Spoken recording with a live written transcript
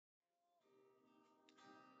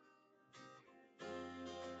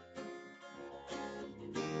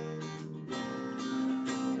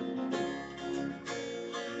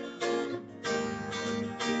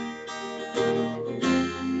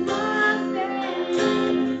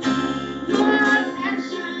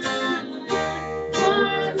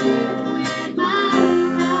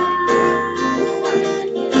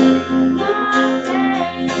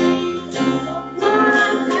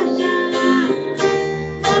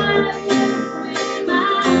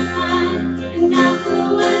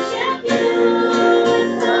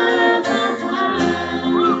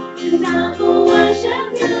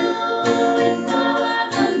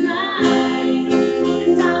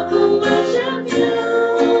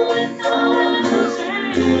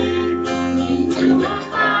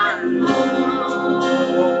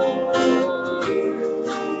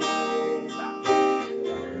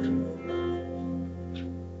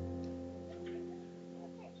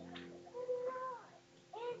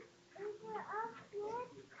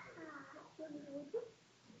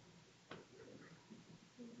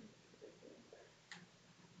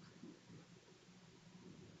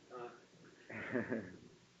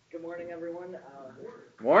Good morning, everyone.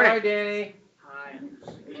 Morning. Hi, Danny. Hi.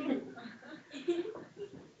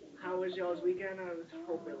 How was y'all's weekend? I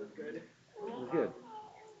hope it was good. It was good.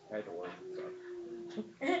 I had to work. So.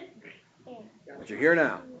 But you're here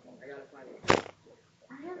now. I gotta find it.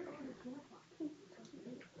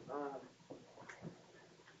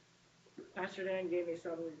 Pastor Dan gave me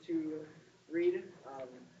something to read.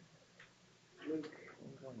 Luke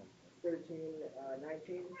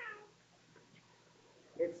 13:19.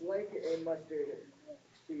 It's like a mustard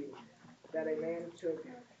seed that a man took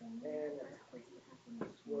and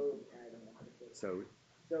sowed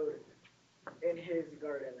in his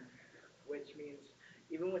garden, which means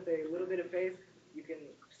even with a little bit of faith, you can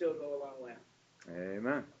still go a long way.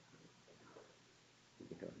 Amen.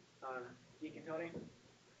 Deacon Tony,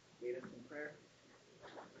 lead us in prayer.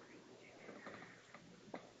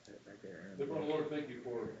 Dear Lord, thank you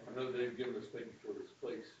for another day you've given us. Thank you for this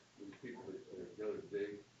place, these people that are gathered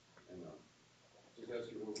today. And just ask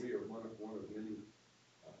you, Lord, we are one of many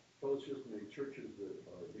fellowships, many churches that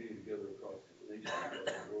are meeting together across the nation, across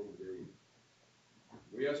the world today.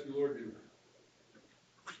 We ask you, Lord, to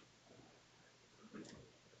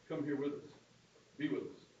come here with us, be with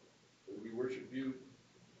us, as we worship you,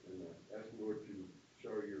 and ask you, Lord, to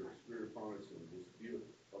shower your spirit upon us and just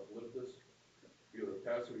uplift us. Be with our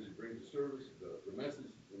pastor as he brings the service, the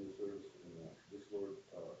message in the service, and just, Lord,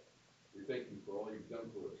 we thank you for all you've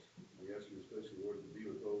done for us. We ask you especially, Lord, to be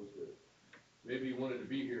with those that maybe wanted to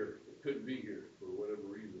be here but couldn't be here for whatever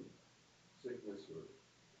reason, sickness or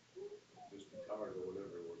just tired or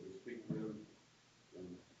whatever. Lord, just speak to them and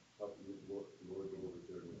help them, Lord, go over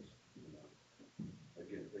their midst.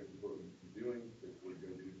 Again, thank you for what you're doing. Thank you for what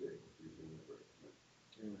you're going to do today. Please do it.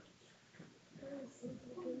 Amen.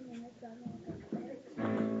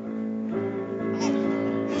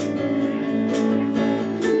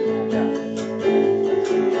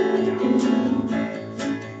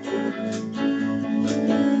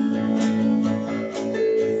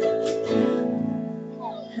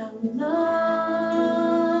 How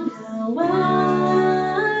long, how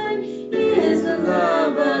wide is the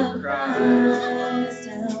love of Christ?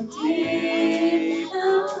 How deep,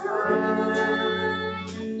 how high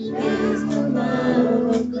is the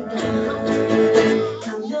love of Christ?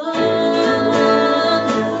 How long,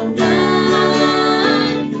 how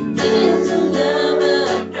wide is the love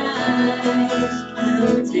of Christ?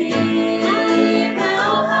 How deep,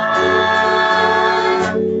 how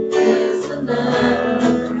high is the love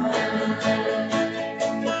of Christ?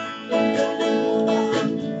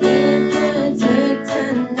 It could take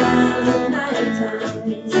 10,000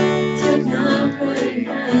 lifetimes to comprehend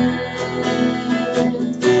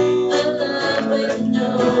a love with no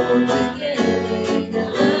beginning, a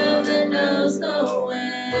love that knows no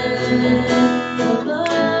end. How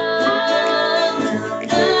long, how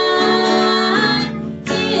wide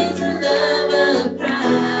is the love of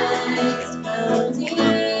Christ? How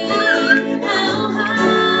deep, how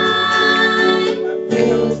high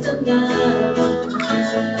is the love of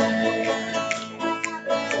Christ?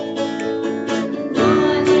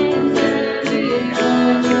 More than every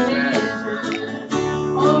imagination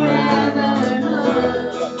or ever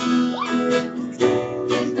hope,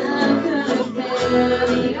 his love could fill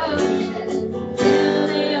the ocean till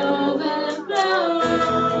they overflow.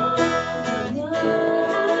 How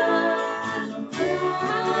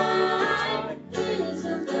wide is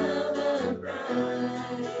the love of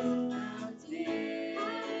Christ? How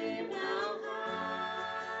deep, how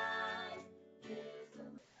high is the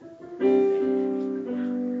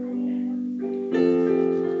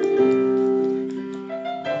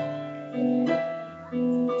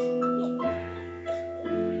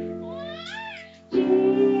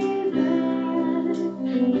Jesus,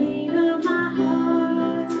 King of my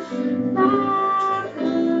heart,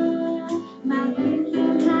 Father, my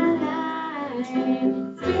future, my life,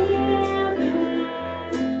 Spirit,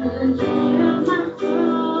 the joy of my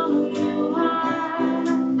soul, you are.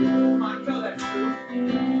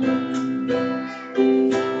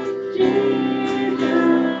 Jesus,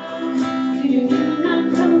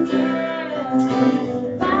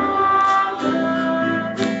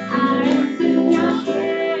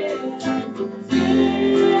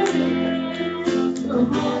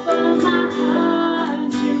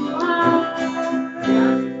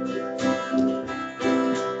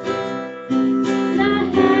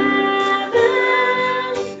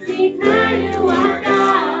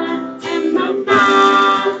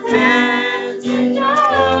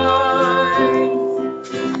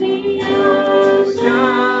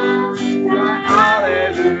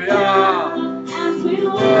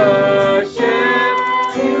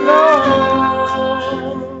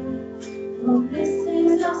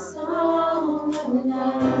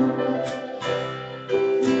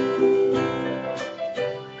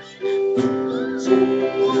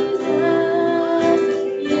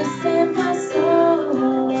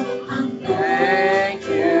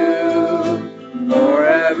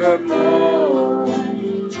 forevermore.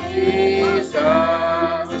 Jesus,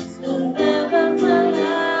 Forever my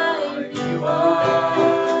life you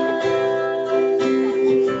are.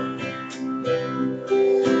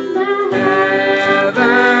 Heavens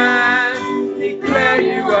declare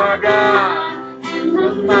you are God, and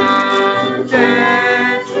the mountains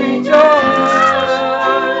rejoice.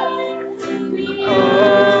 The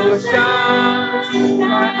oceans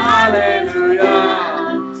cry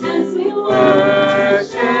hallelujah as we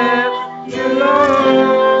worship you, Lord.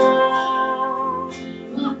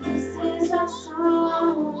 This is our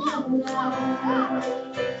song of life.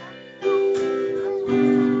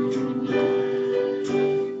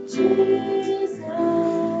 Jesus,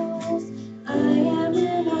 I am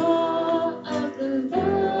in awe of the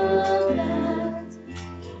love that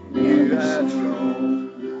you have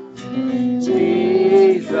shown.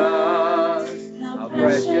 Jesus, how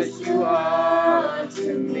precious you are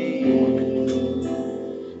to me.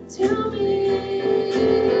 To me,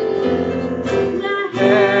 the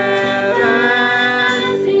heavens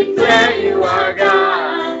declare you are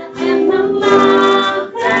God, and the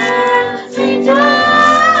mountains rejoice.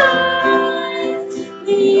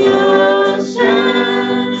 The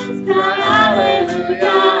oceans cry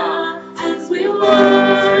hallelujah as we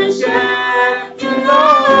worship you,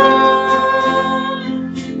 Lord.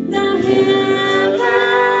 The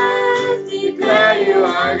heavens declare you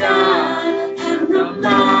are God, and the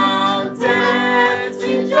mountains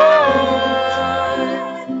rejoice.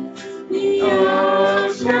 The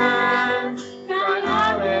oceans cry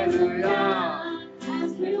hallelujah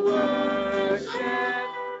as we worship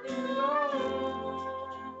you, Lord.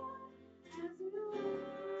 As we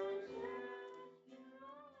worship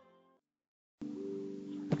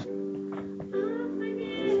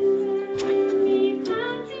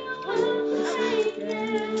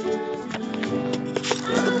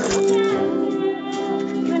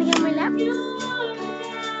you,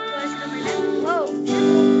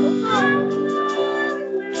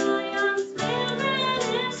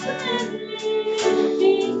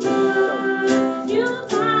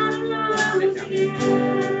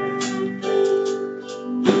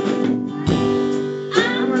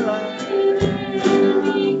 I'm alive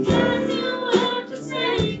because you were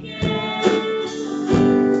forsaken.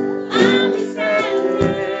 I'm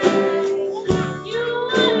accepted. You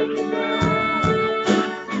were denied.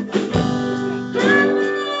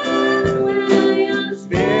 Your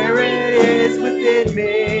spirit is within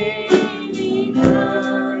me.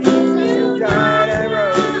 Because you died and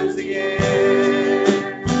rose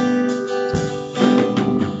again.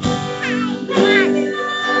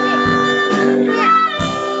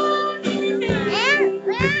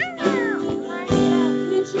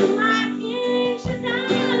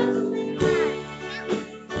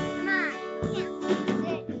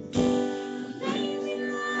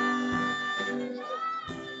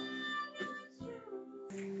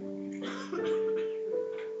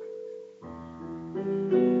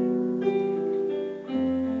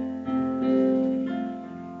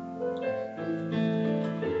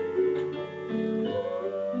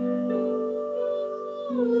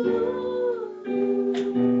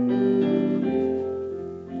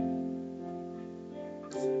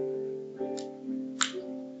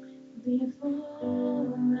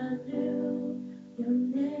 Before I knew your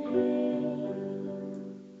name,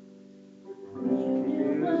 you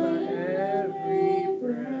knew my every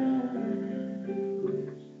breath.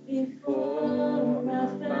 Before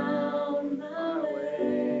I found my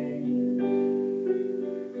way,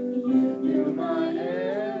 you knew my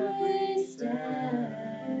every step.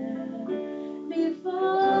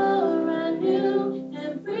 Before I knew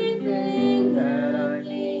everything that I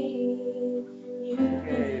need, you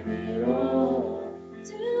gave it all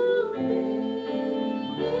to me.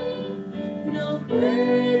 No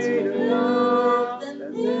greater love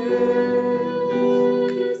than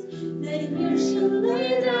this, that you should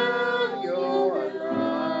lay down your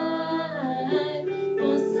life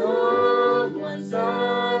for someone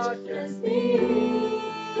such as me.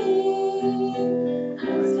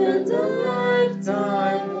 I spent a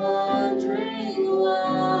lifetime wondering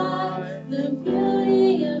why the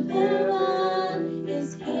beauty of heaven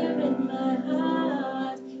is here in my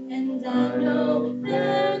heart, and I know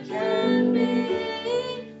there can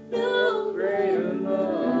be no greater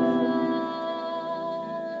love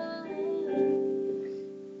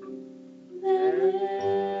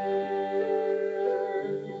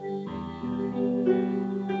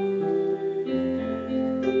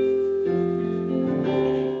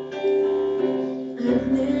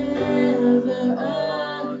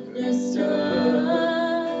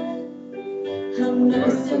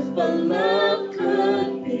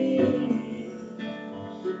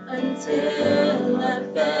until I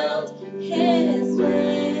felt His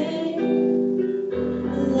way.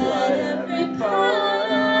 Let every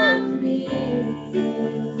part of me,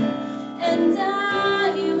 and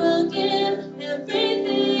I will give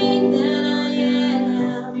everything that I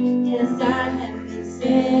am, 'cause I have been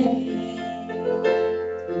saved.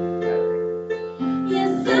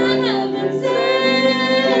 Yes, I have been saved.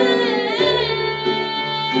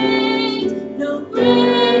 No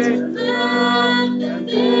greater love than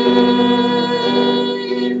this,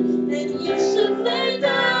 and you should lay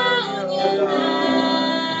down your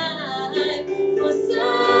life for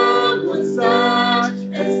someone such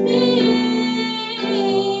as me.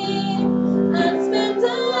 I've spent a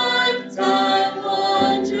lifetime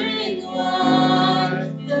wondering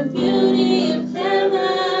why the beauty of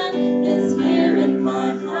heaven is here in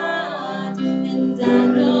my heart, and I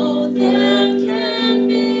know there can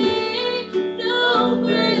be no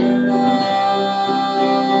greater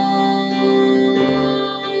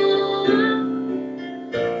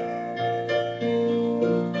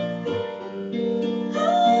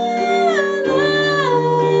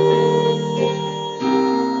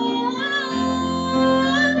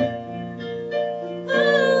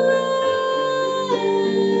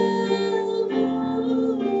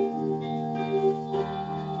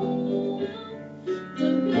The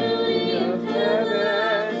beauty of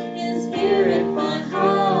heaven is here in my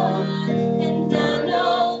heart, and I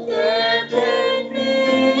know there can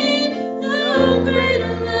be no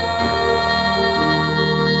greater love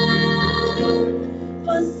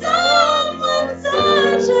for someone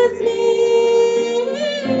such as me.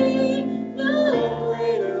 No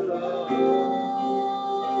greater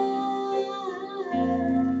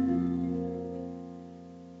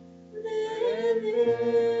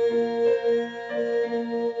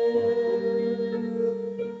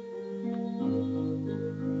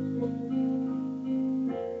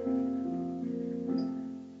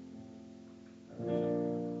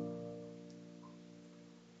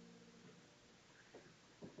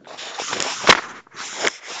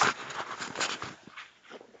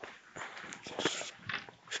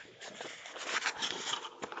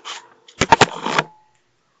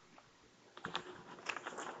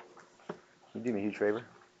Can you do me a huge favor?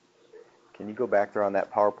 Can you go back there on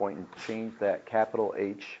that PowerPoint and change that capital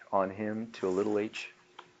H on him to a little h?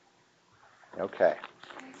 Okay.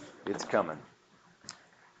 It's coming.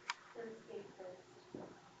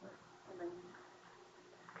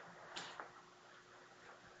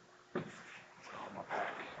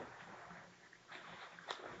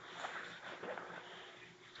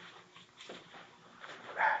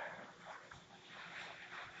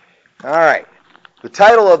 All right. The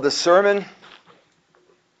title of the sermon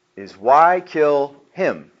is Why Kill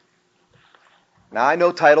Him? Now, I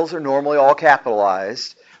know titles are normally all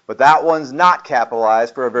capitalized, but that one's not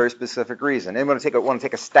capitalized for a very specific reason. Anyone want to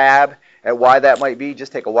take a stab at why that might be?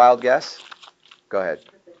 Just take a wild guess. Go ahead.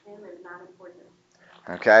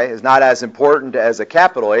 Okay, it's not as important as a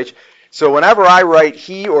capital H. So whenever I write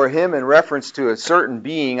he or him in reference to a certain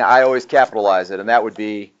being, I always capitalize it, and that would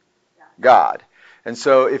be God. And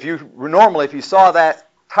so if you saw that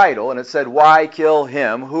title and it said, why kill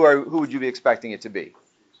him, who would you be expecting it to be?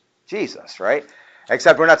 Jesus, right?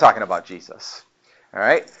 Except we're not talking about Jesus. All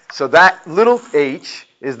right? So that little h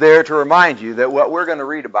is there to remind you that what we're going to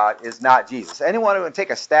read about is not Jesus. Anyone want to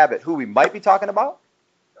take a stab at who we might be talking about?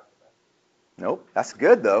 Nope. That's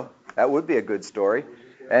good, though. That would be a good story.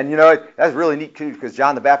 And, that's really neat, too, because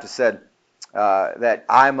John the Baptist said that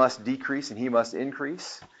I must decrease and he must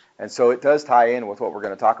increase. And so it does tie in with what we're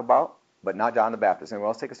going to talk about, but not John the Baptist. Anyone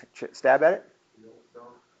else take a stab at it?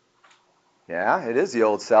 Yeah, it is the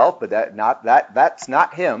old self, but that's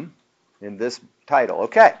not him in this title.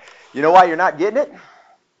 Okay. You know why you're not getting it?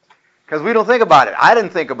 Because we don't think about it. I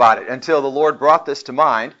didn't think about it until the Lord brought this to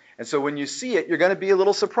mind. And so when you see it, you're going to be a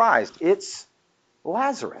little surprised. It's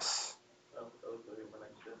Lazarus.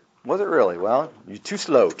 Was it really? Well, you're too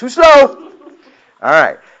slow. Too slow! All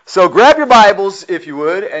right. So grab your Bibles, if you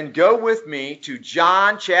would, and go with me to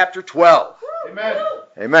John chapter 12. Amen.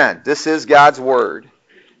 Amen. This is God's Word.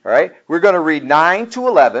 All right. We're going to read 9 to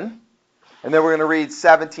 11, and then we're going to read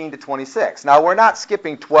 17 to 26. Now, we're not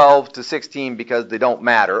skipping 12 to 16 because they don't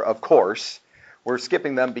matter, of course. We're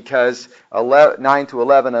skipping them because 9 to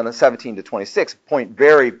 11 and 17 to 26 point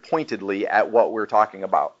very pointedly at what we're talking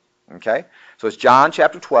about. Okay? So it's John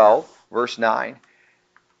chapter 12, verse 9.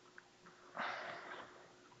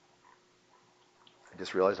 I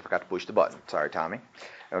just realized I forgot to push the button. Sorry, Tommy.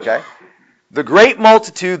 Okay? The great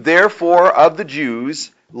multitude, therefore, of the Jews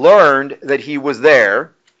learned that he was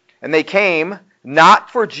there, and they came not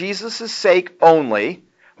for Jesus' sake only,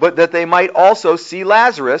 but that they might also see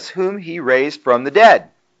Lazarus, whom he raised from the dead.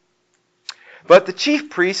 But the chief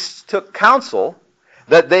priests took counsel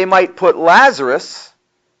that they might put Lazarus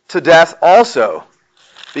to death also,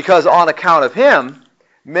 because on account of him,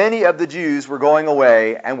 many of the Jews were going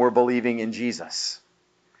away and were believing in Jesus.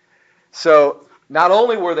 So, not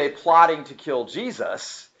only were they plotting to kill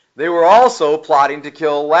Jesus, they were also plotting to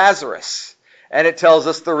kill Lazarus. And it tells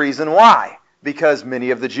us the reason why. Because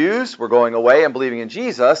many of the Jews were going away and believing in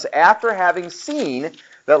Jesus after having seen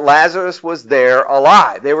that Lazarus was there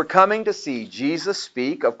alive. They were coming to see Jesus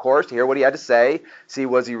speak, of course, to hear what he had to say, see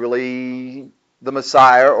was he really the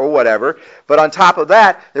Messiah or whatever. But on top of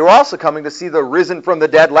that, they were also coming to see the risen from the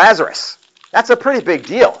dead Lazarus. That's a pretty big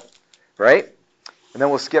deal, right? And then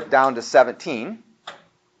we'll skip down to 17.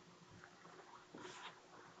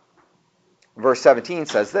 Verse 17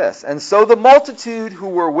 says this, "And so the multitude who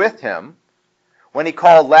were with him, when he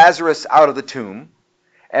called Lazarus out of the tomb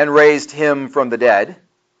and raised him from the dead,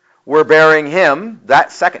 were bearing him,"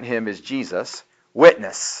 that second him is Jesus,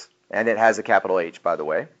 "witness." And it has a capital H, by the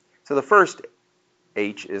way. So the first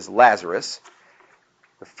H is Lazarus.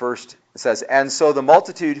 The first, it says, "And so the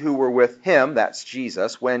multitude who were with him," that's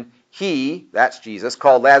Jesus, "when he," that's Jesus,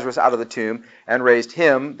 "called Lazarus out of the tomb and raised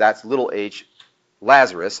him," that's little h,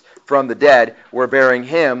 Lazarus, "from the dead, were bearing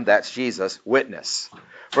him," that's Jesus, "witness.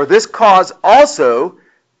 For this cause also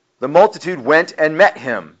the multitude went and met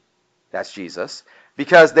him," that's Jesus,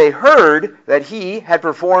 "because they heard that he had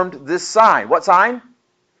performed this sign." What sign?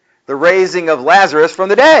 The raising of Lazarus from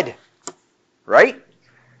the dead. Right?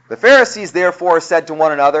 "The Pharisees therefore said to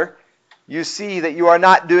one another, 'You see that you are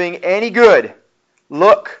not doing any good.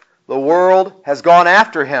 Look, the world has gone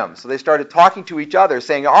after him.'" So they started talking to each other,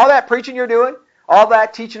 saying, "All that preaching you're doing, all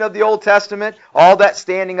that teaching of the Old Testament, all that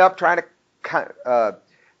standing up, trying to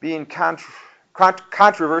be in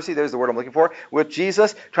controversy, there's the word I'm looking for, with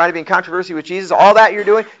Jesus, trying to be in controversy with Jesus, all that you're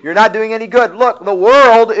doing, you're not doing any good. Look, the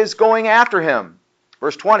world is going after him."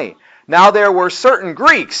 Verse 20, "Now there were certain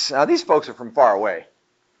Greeks." Now these folks are from far away.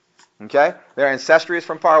 Okay? Their ancestry is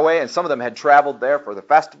from far away, and some of them had traveled there for the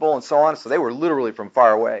festival and so on, so they were literally from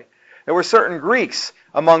far away. "There were certain Greeks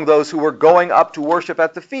among those who were going up to worship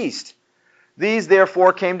at the feast. These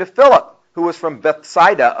therefore came to Philip, who was from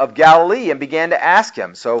Bethsaida of Galilee, and began to ask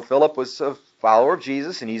him." So Philip was a follower of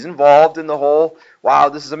Jesus, and he's involved in the whole, wow,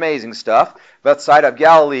 this is amazing stuff. Bethsaida of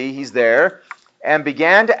Galilee, he's there, and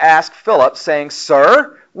began to ask Philip, saying,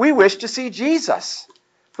 "Sir, we wish to see Jesus."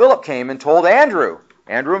 Philip came and told Andrew.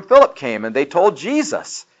 Andrew and Philip came, and they told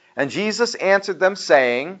Jesus. And Jesus answered them,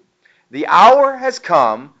 saying, "The hour has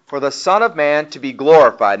come for the Son of Man to be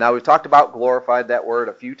glorified." Now, we've talked about glorified, that word,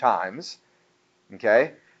 a few times.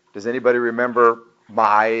 Okay? Does anybody remember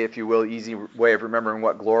my, if you will, easy way of remembering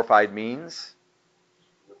what glorified means?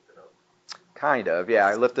 Kind of,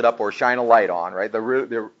 yeah. Lift it up or shine a light on, right?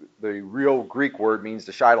 The real Greek word means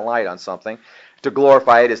to shine a light on something. To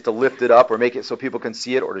glorify it is to lift it up or make it so people can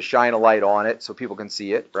see it, or to shine a light on it so people can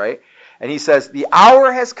see it, right? And he says, "The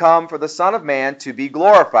hour has come for the Son of Man to be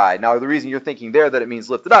glorified." Now, the reason you're thinking there that it means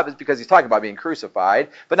lifted up is because he's talking about being crucified,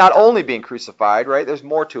 but not only being crucified, right? There's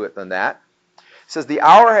more to it than that. It says, "The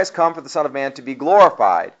hour has come for the Son of Man to be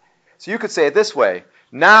glorified." So you could say it this way: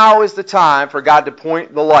 now is the time for God to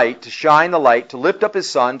point the light, to shine the light, to lift up his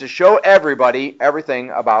Son, to show everybody everything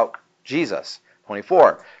about Jesus.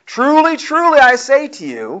 24. "Truly, truly, I say to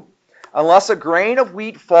you, unless a grain of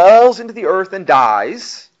wheat falls into the earth and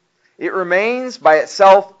dies, it remains by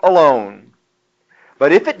itself alone.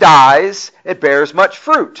 But if it dies, it bears much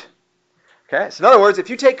fruit." Okay, so in other words, if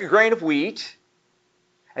you take a grain of wheat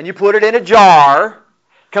and you put it in a jar,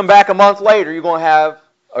 come back a month later, you're going to have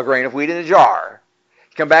a grain of wheat in a jar.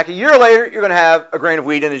 Come back a year later, you're going to have a grain of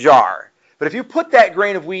wheat in a jar. But if you put that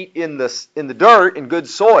grain of wheat in the dirt, in good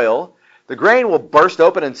soil, the grain will burst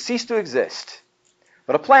open and cease to exist.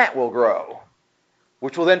 But a plant will grow,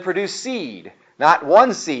 which will then produce seed. Not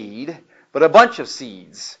one seed, but a bunch of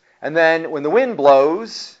seeds. And then when the wind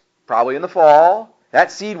blows, probably in the fall, that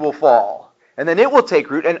seed will fall. And then it will take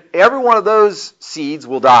root, and every one of those seeds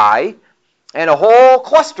will die, and a whole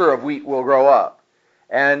cluster of wheat will grow up.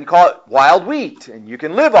 And call it wild wheat, and you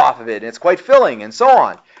can live off of it, and it's quite filling, and so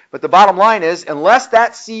on. But the bottom line is, unless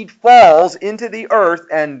that seed falls into the earth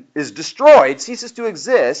and is destroyed, ceases to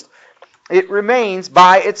exist, it remains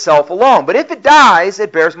by itself alone. But if it dies,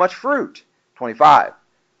 it bears much fruit. 25.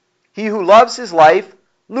 "He who loves his life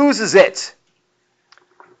loses it.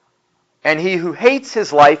 And he who hates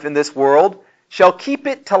his life in this world shall keep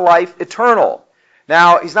it to life eternal."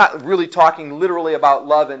 Now, he's not really talking literally about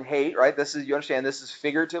love and hate, right? You understand, this is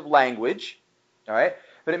figurative language, all right?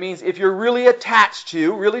 but it means if you're really attached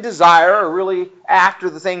to, really desire, or really after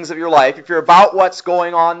the things of your life, if you're about what's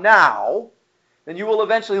going on now, then you will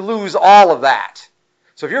eventually lose all of that.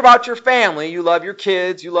 So if you're about your family, you love your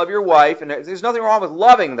kids, you love your wife, and there's nothing wrong with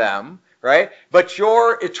loving them, right? But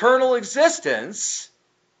your eternal existence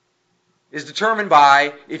is determined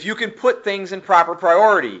by if you can put things in proper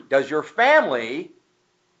priority. Does your family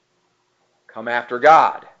come after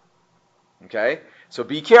God? Okay? So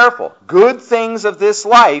be careful. Good things of this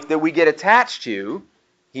life that we get attached to,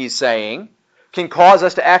 he's saying, can cause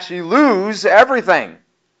us to actually lose everything.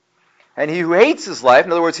 And he who hates his life,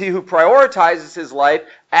 in other words, he who prioritizes his life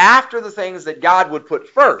after the things that God would put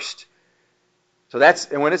first.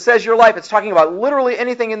 And when it says your life, it's talking about literally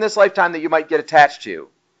anything in this lifetime that you might get attached to.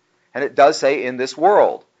 And it does say in this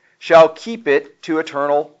world, shall keep it to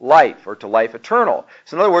eternal life, or to life eternal.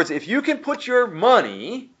 So in other words, if you can put your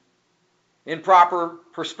money in proper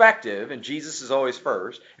perspective, and Jesus is always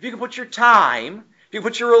first, if you can put your time, if you can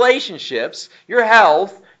put your relationships, your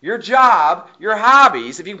health, your job, your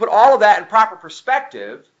hobbies, if you can put all of that in proper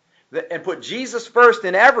perspective, and put Jesus first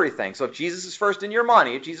in everything. So if Jesus is first in your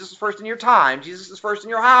money, if Jesus is first in your time, Jesus is first in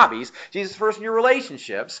your hobbies, Jesus is first in your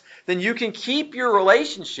relationships, then you can keep your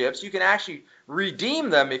relationships, you can actually redeem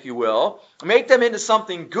them, if you will, make them into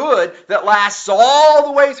something good that lasts all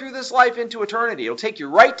the way through this life into eternity. It'll take you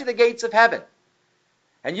right to the gates of heaven.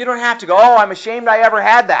 And you don't have to go, oh, I'm ashamed I ever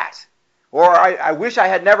had that. Or I wish I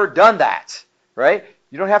had never done that. Right?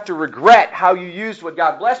 You don't have to regret how you used what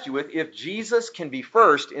God blessed you with if Jesus can be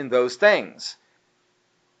first in those things.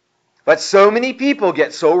 But so many people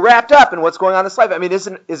get so wrapped up in what's going on in this life. I mean, is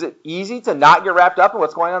it easy to not get wrapped up in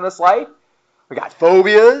what's going on in this life? We got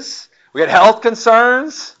phobias. We got health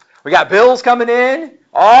concerns. We got bills coming in.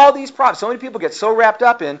 All these problems. So many people get so wrapped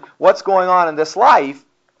up in what's going on in this life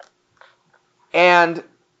and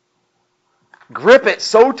grip it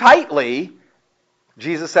so tightly.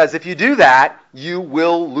 Jesus says, if you do that, you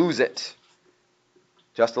will lose it.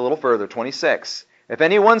 Just a little further, 26. If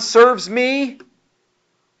anyone serves me,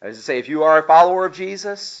 as I say, if you are a follower of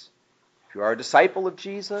Jesus, if you are a disciple of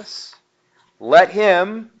Jesus, let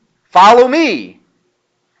him follow me.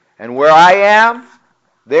 And where I am,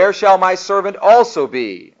 there shall my servant also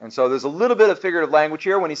be. And so there's a little bit of figurative language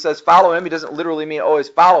here. When he says follow him, he doesn't literally mean always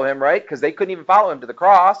follow him, right? Because they couldn't even follow him to the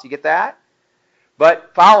cross. You get that?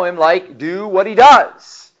 But follow him like do what he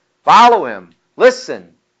does. Follow him.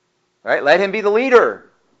 Listen. Right? Let him be the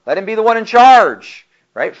leader. Let him be the one in charge.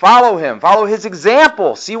 Right? Follow him. Follow his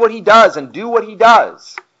example. See what he does and do what he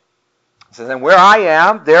does. It says, and where I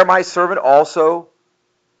am, there my servant also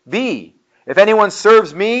be. If anyone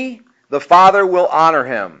serves me, the Father will honor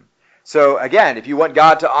him. So again, if you want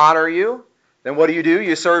God to honor you, then what do?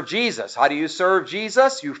 You serve Jesus. How do you serve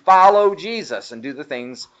Jesus? You follow Jesus and do the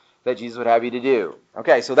things that Jesus would have you to do.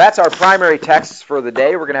 Okay, so that's our primary texts for the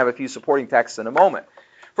day. We're going to have a few supporting texts in a moment.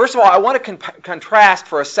 First of all, I want to contrast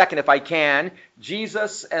for a second, if I can,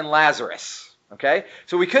 Jesus and Lazarus. Okay,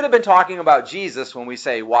 so we could have been talking about Jesus when we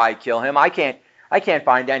say, why kill him? I can't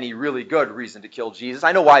find any really good reason to kill Jesus.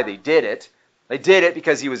 I know why they did it. They did it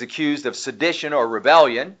because he was accused of sedition or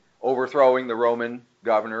rebellion, overthrowing the Roman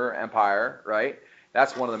governor empire, right?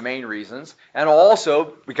 That's one of the main reasons. And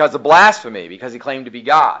also because of blasphemy, because he claimed to be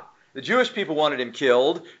God. The Jewish people wanted him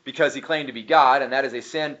killed because he claimed to be God, and that is a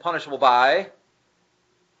sin punishable by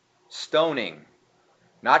stoning.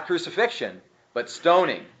 Not crucifixion, but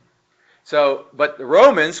stoning. So, but the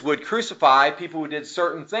Romans would crucify people who did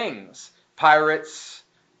certain things. Pirates,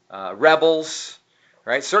 rebels,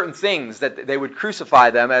 right? Certain things that they would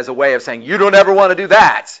crucify them as a way of saying, you don't ever want to do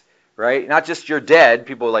that, right? Not just you're dead.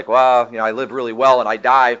 People are like, well, I live really well and I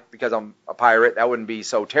die because I'm a pirate. That wouldn't be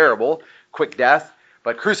so terrible. Quick death.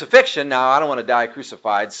 But crucifixion, now I don't want to die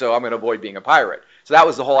crucified, so I'm going to avoid being a pirate. So that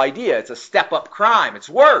was the whole idea. It's a step-up crime. It's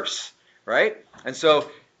worse, right? And so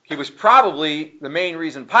he was probably, the main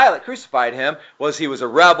reason Pilate crucified him was he was a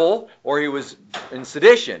rebel or he was in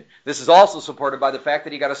sedition. This is also supported by the fact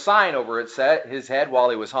that he got a sign over his head while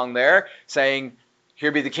he was hung there saying,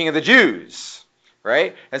 here be the King of the Jews,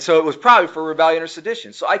 right? And so it was probably for rebellion or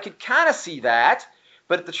sedition. So I could kind of see that,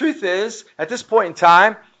 but the truth is, at this point in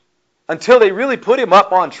time, until they really put him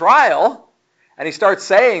up on trial, and he starts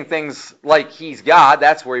saying things like he's God,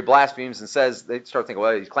 that's where he blasphemes and says, they start thinking,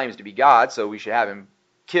 well, he claims to be God, so we should have him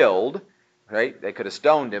killed, right? They could have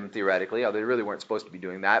stoned him, theoretically. They really weren't supposed to be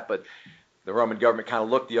doing that, but the Roman government kind of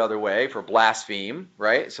looked the other way for blaspheme,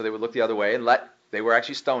 right? So they would look the other way, and they were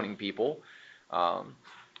actually stoning people.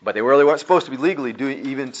 But they really weren't supposed to be legally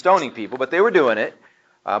even stoning people, but they were doing it.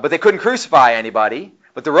 But they couldn't crucify anybody.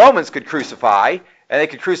 But the Romans could crucify, and they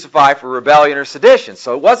could crucify for rebellion or sedition.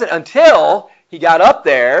 So it wasn't until he got up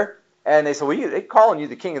there, and they said, well, they're calling you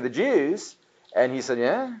the king of the Jews. And he said,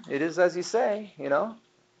 yeah, it is as you say,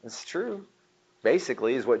 It's true,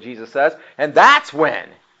 basically, is what Jesus says. And that's when,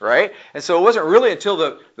 right? And so it wasn't really until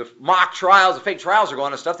the mock trials, the fake trials are going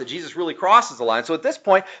on and stuff, that Jesus really crosses the line. So at this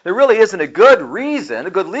point, there really isn't a good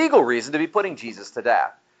legal reason to be putting Jesus to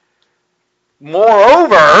death.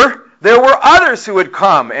 Moreover, there were others who had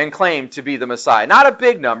come and claimed to be the Messiah. Not a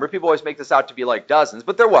big number. People always make this out to be like dozens,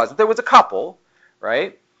 but there wasn't. There was a couple,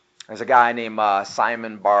 right? There's a guy named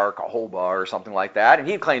Simon Bar Kokhba or something like that, and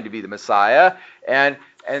he claimed to be the Messiah. And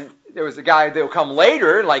there was a guy that will come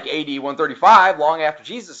later, like AD 135, long after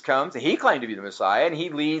Jesus comes, and he claimed to be the Messiah, and he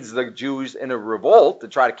leads the Jews in a revolt to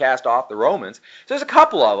try to cast off the Romans. So there's a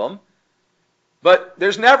couple of them, but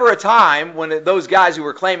there's never a time when those guys who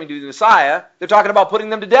were claiming to be the Messiah, they're talking about putting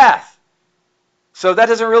them to death. So that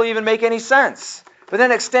doesn't really even make any sense. But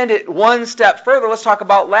then extend it one step further. Let's talk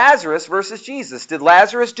about Lazarus versus Jesus. Did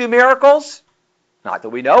Lazarus do miracles? Not that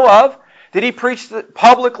we know of. Did he preach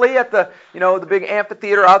publicly at the big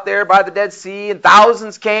amphitheater out there by the Dead Sea, and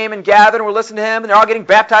thousands came and gathered and were listening to him, and they're all getting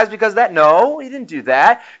baptized because of that? No, he didn't do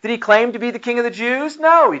that. Did he claim to be the king of the Jews?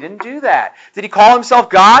 No, he didn't do that. Did he call himself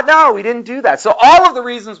God? No, he didn't do that. So all of the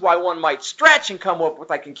reasons why one might stretch and come up with,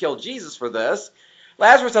 I can kill Jesus for this,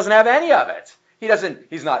 Lazarus doesn't have any of it.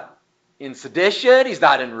 He's not in sedition, he's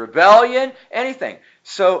not in rebellion, anything.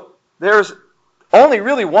 So there's only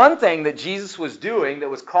really one thing that Jesus was doing that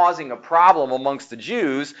was causing a problem amongst the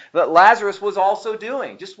Jews that Lazarus was also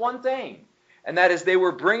doing. Just one thing. And that is they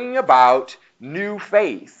were bringing about new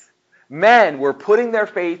faith. Men were putting their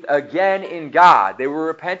faith again in God. They were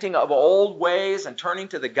repenting of old ways and turning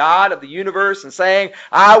to the God of the universe and saying,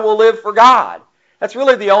 I will live for God. That's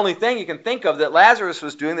really the only thing you can think of that Lazarus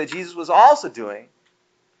was doing that Jesus was also doing.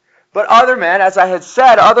 But other men, as I had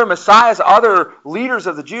said, other messiahs, other leaders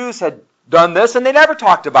of the Jews had done this, and they never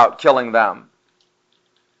talked about killing them.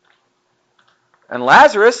 And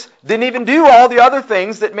Lazarus didn't even do all the other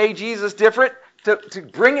things that made Jesus different to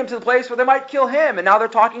bring him to the place where they might kill him, and now they're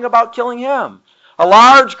talking about killing him. A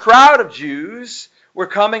large crowd of Jews were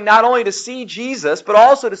coming not only to see Jesus, but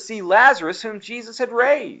also to see Lazarus, whom Jesus had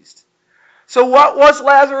raised. So what was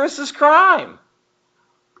Lazarus' crime?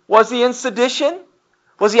 Was he in sedition?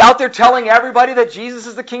 Was he out there telling everybody that Jesus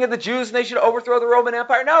is the king of the Jews and they should overthrow the Roman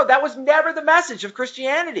Empire? No, that was never the message of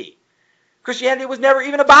Christianity. Christianity was never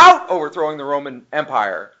even about overthrowing the Roman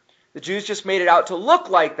Empire. The Jews just made it out to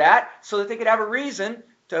look like that so that they could have a reason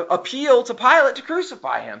to appeal to Pilate to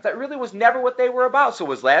crucify him. That really was never what they were about. So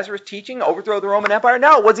was Lazarus teaching overthrow the Roman Empire?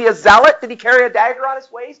 No. Was he a zealot? Did he carry a dagger on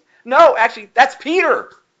his waist? No, actually, that's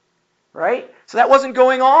Peter. Right? So that wasn't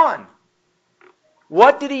going on.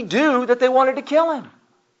 What did he do that they wanted to kill him?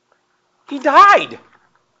 He died.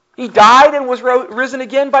 He died and was risen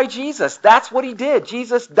again by Jesus. That's what he did.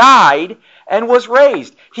 Jesus died and was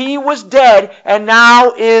raised. He was dead and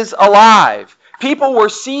now is alive. People were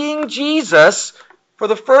seeing Jesus for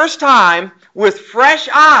the first time with fresh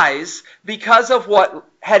eyes because of what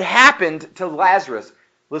had happened to Lazarus.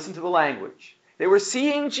 Listen to the language. They were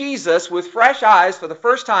seeing Jesus with fresh eyes for the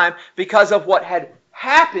first time because of what had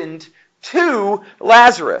happened to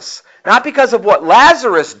Lazarus. Not because of what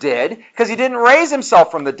Lazarus did, because he didn't raise himself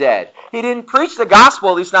from the dead. He didn't preach the gospel,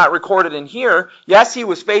 at least not recorded in here. Yes, he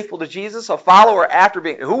was faithful to Jesus, a follower after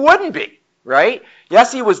being, who wouldn't be, right?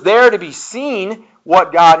 Yes, he was there to be seen.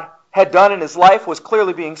 What God had done in his life was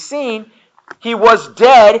clearly being seen. He was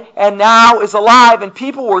dead and now is alive, and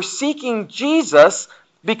people were seeking Jesus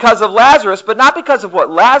because of Lazarus, but not because of what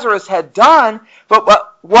Lazarus had done, but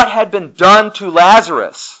what had been done to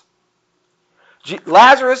Lazarus.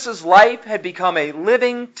 Lazarus' life had become a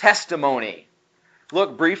living testimony.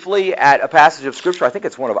 Look briefly at a passage of Scripture. I think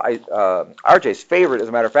it's one of RJ's favorite, as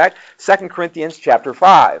a matter of fact. 2 Corinthians chapter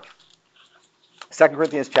 5. 2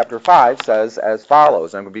 Corinthians chapter 5 says as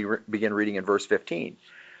follows. I'm going to begin reading in verse 15.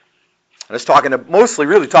 And it's mostly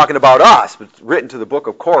really talking about us, but it's written to the book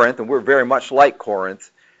of Corinth, and we're very much like Corinth,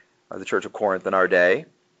 the church of Corinth in our day.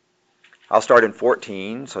 I'll start in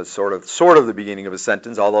 14, so it's sort of the beginning of a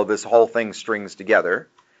sentence, although this whole thing strings together.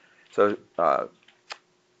 So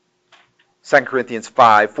 2 Corinthians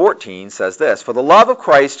 5:14 says this, "For the love of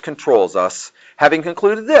Christ controls us, having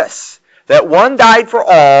concluded this, that one died for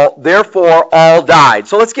all, therefore all died."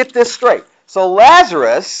 So let's get this straight. So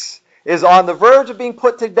Lazarus is on the verge of being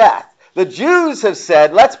put to death. The Jews have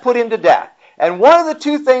said, let's put him to death. And one of the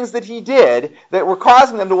two things that he did that were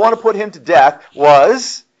causing them to want to put him to death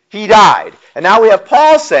was he died. And now we have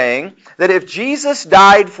Paul saying that if Jesus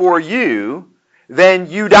died for you,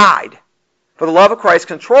 then you died. For the love of Christ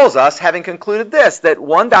controls us, having concluded this, that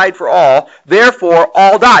one died for all, therefore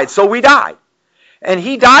all died. So we died. And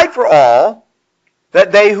he died for all,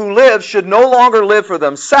 that they who live should no longer live for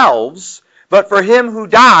themselves, but for him who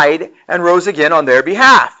died and rose again on their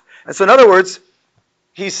behalf. And so in other words,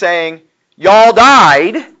 he's saying, y'all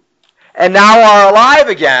died and now are alive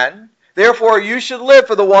again. Therefore, you should live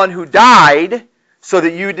for the one who died so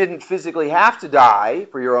that you didn't physically have to die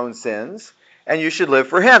for your own sins, and you should live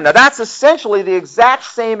for him. Now, that's essentially the exact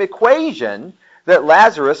same equation that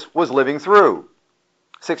Lazarus was living through.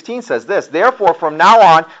 16 says this, therefore, from now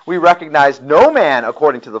on, we recognize no man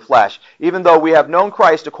according to the flesh, even though we have known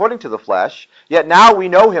Christ according to the flesh, yet now we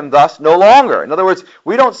know him thus no longer. In other words,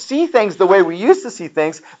 we don't see things the way we used to see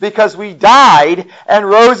things because we died and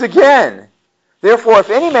rose again. Therefore,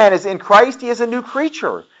 if any man is in Christ, he is a new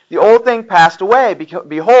creature. The old thing passed away.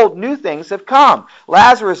 Behold, new things have come.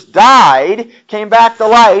 Lazarus died, came back to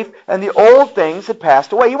life, and the old things had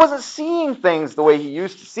passed away. He wasn't seeing things the way he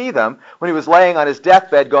used to see them when he was laying on his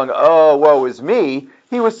deathbed going, oh, woe is me.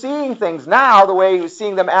 He was seeing things now the way he was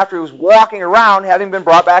seeing them after he was walking around having been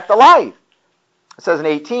brought back to life. It says in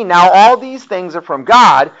 18, now all these things are from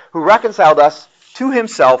God, who reconciled us to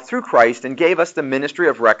himself through Christ and gave us the ministry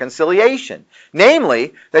of reconciliation.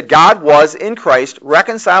 Namely, that God was in Christ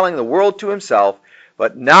reconciling the world to himself,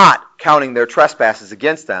 but not counting their trespasses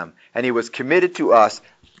against them. And he was committed to us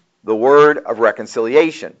the word of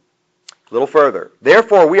reconciliation. A little further.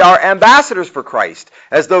 Therefore, we are ambassadors for Christ,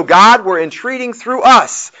 as though God were entreating through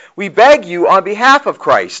us. We beg you on behalf of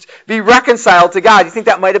Christ, be reconciled to God. You think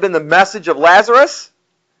that might have been the message of Lazarus?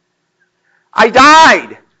 I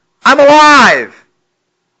died. I'm alive.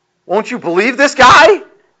 Won't you believe this guy?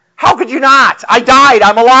 How could you not? I died.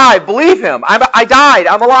 I'm alive. Believe him. I died.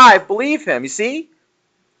 I'm alive. Believe him. You see?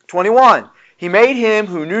 21. He made him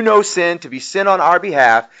who knew no sin to be sin on our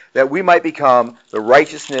behalf, that we might become the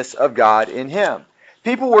righteousness of God in him.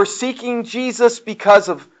 People were seeking Jesus because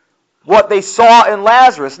of what they saw in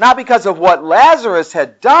Lazarus, not because of what Lazarus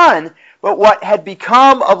had done, but what had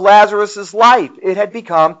become of Lazarus' life. It had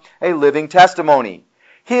become a living testimony.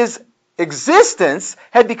 His existence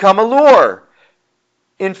had become a lure.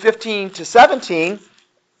 In 15 to 17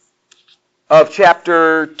 of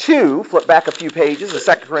chapter 2, flip back a few pages of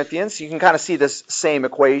 2 Corinthians, you can kind of see this same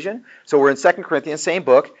equation. So we're in 2 Corinthians, same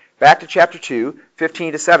book, back to chapter 2,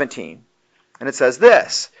 15 to 17. And it says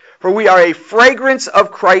this, for we are a fragrance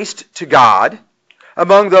of Christ to God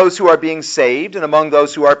among those who are being saved and among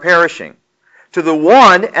those who are perishing. To the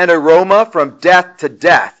one, an aroma from death to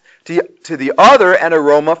death. To the other, an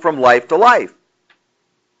aroma from life to life.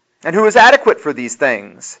 And who is adequate for these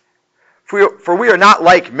things? For we are not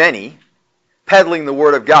like many, peddling the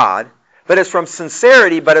word of God, but as from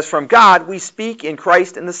sincerity, but as from God, we speak in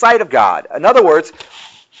Christ in the sight of God. In other words,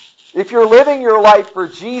 if you're living your life for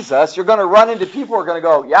Jesus, you're going to run into people who are going to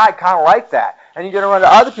go, yeah, I kind of like that. And you're going to run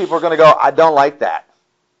into other people who are going to go, I don't like that.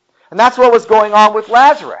 And that's what was going on with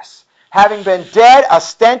Lazarus. Having been dead, a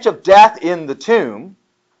stench of death in the tomb,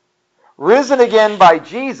 risen again by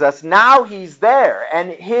Jesus, now he's there.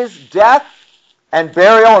 And his death and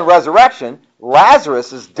burial and resurrection,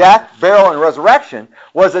 Lazarus' death, burial, and resurrection,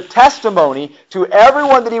 was a testimony to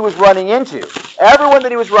everyone that he was running into. Everyone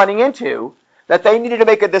that he was running into, that they needed to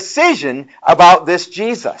make a decision about this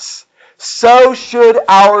Jesus. So should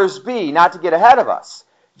ours be, not to get ahead of us.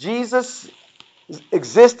 Jesus'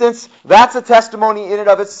 existence, that's a testimony in and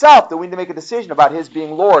of itself, that we need to make a decision about his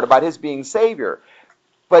being Lord, about his being Savior.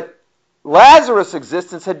 But Lazarus'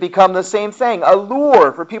 existence had become the same thing, a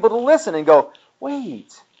lure for people to listen and go,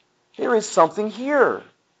 wait, there is something here.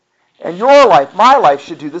 And your life, my life,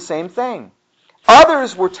 should do the same thing.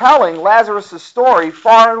 Others were telling Lazarus' story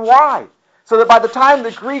far and wide, so that by the time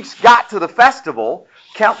the Greeks got to the festival,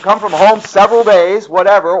 come from home several days,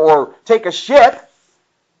 whatever, or take a ship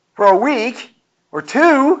for a week or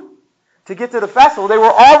two to get to the festival, they were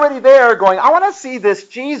already there going, I want to see this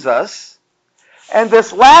Jesus and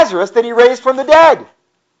this Lazarus that he raised from the dead.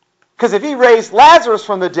 Because if he raised Lazarus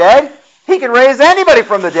from the dead, he can raise anybody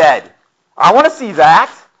from the dead. I want to see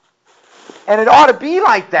that. And it ought to be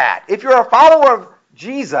like that. If you're a follower of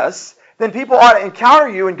Jesus, then people ought to encounter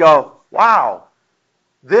you and go, wow,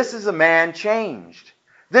 this is a man changed.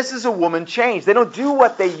 This is a woman changed. They don't do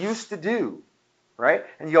what they used to do. Right?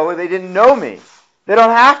 And you go, well, they didn't know me. They don't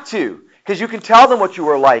have to. Because you can tell them what you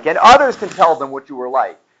were like. And others can tell them what you were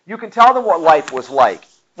like. You can tell them what life was like.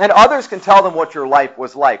 And others can tell them what your life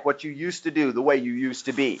was like, what you used to do, the way you used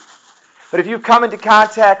to be. But if you've come into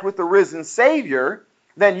contact with the risen Savior,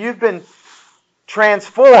 then you've been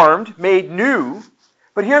transformed, made new.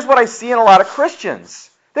 But here's what I see in a lot of Christians.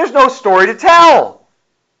 There's no story to tell.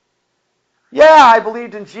 Yeah, I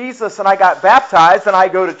believed in Jesus and I got baptized and I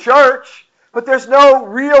go to church, but there's no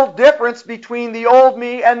real difference between the old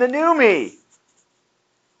me and the new me.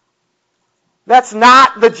 That's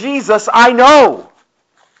not the Jesus I know.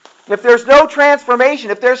 If there's no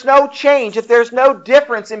transformation, if there's no change, if there's no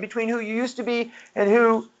difference in between who you used to be and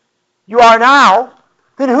who you are now,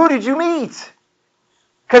 then who did you meet?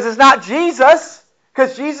 Because it's not Jesus,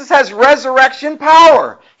 because Jesus has resurrection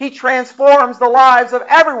power. He transforms the lives of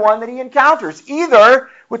everyone that he encounters, either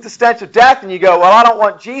with the stench of death and you go, well, I don't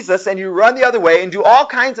want Jesus, and you run the other way and do all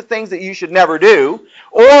kinds of things that you should never do,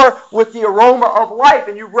 or with the aroma of life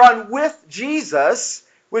and you run with Jesus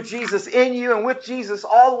in you and with Jesus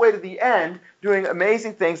all the way to the end, doing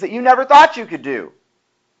amazing things that you never thought you could do.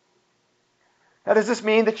 Now, does this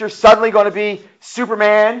mean that you're suddenly going to be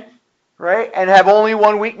Superman, right, and have only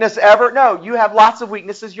one weakness ever? No, you have lots of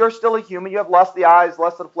weaknesses. You're still a human. You have lust of the eyes,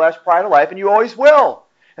 lust of the flesh, pride of life, and you always will,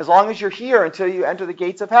 as long as you're here until you enter the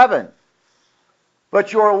gates of heaven.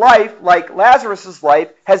 But your life, like Lazarus' life,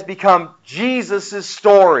 has become Jesus'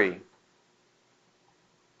 story.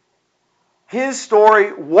 His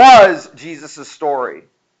story was Jesus' story.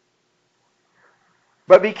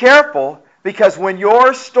 But be careful, because when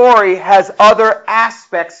your story has other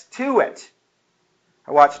aspects to it.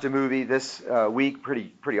 I watched a movie this week,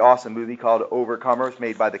 pretty awesome movie called Overcomers,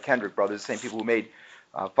 made by the Kendrick brothers, the same people who made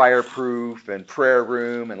Fireproof and Prayer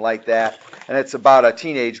Room and like that. And it's about a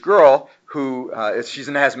teenage girl who, she's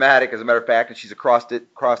an asthmatic, as a matter of fact, and she's a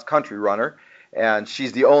cross-country runner. And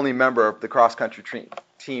she's the only member of the cross-country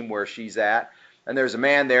team where she's at. And there's a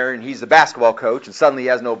man there, and he's the basketball coach, and suddenly he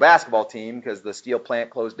has no basketball team because the steel plant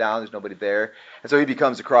closed down, there's nobody there. And so he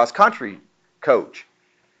becomes a cross-country coach.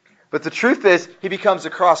 But the truth is, he becomes a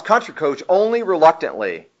cross-country coach only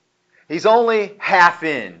reluctantly. He's only half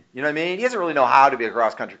in. You know what I mean? He doesn't really know how to be a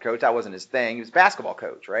cross-country coach. That wasn't his thing. He was a basketball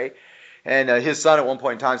coach, right? And his son at one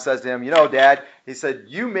point in time says to him, you know, Dad, he said,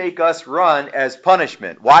 you make us run as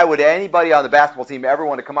punishment. Why would anybody on the basketball team ever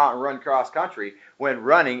want to come out and run cross-country when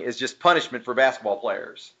running is just punishment for basketball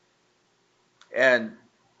players? And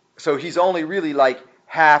so he's only really like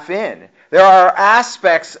half in. There are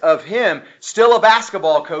aspects of him, still a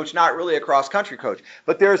basketball coach, not really a cross-country coach.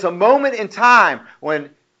 But there's a moment in time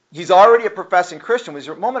when he's already a professing Christian. There's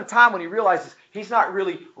a moment in time when he realizes he's not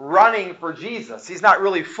really running for Jesus. He's not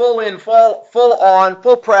really full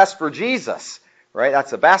press for Jesus. Right?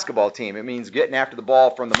 That's a basketball team. It means getting after the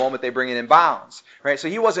ball from the moment they bring it in bounds. Right? So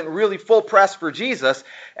he wasn't really full press for Jesus.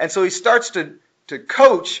 And so he starts to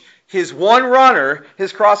coach his one runner,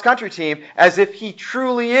 his cross-country team, as if he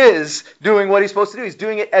truly is doing what he's supposed to do. He's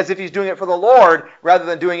doing it as if he's doing it for the Lord rather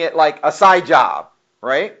than doing it like a side job.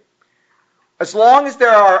 Right? As long as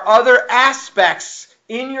there are other aspects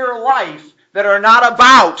in your life that are not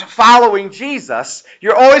about following Jesus,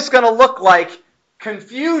 you're always going to look like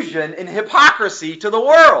confusion and hypocrisy to the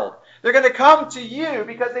world. They're going to come to you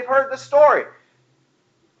because they've heard the story.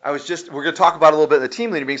 We're going to talk about it a little bit in the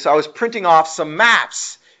team leader meeting, so I was printing off some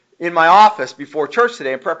maps in my office before church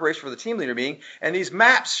today in preparation for the team leader meeting, and these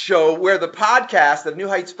maps show where the podcast of New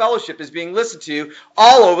Heights Fellowship is being listened to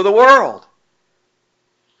all over the world.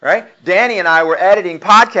 Right? Danny and I were editing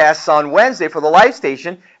podcasts on Wednesday for the Life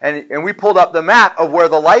Station, and we pulled up the map of where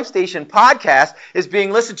the Life Station podcast is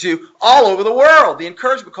being listened to all over the world. The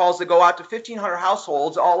encouragement calls that go out to 1,500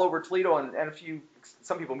 households all over Toledo and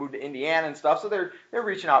some people moved to Indiana and stuff, so they're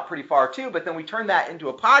reaching out pretty far too. But then we turn that into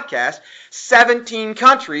a podcast. 17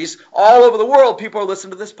 countries all over the world, people are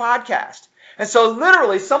listening to this podcast. And so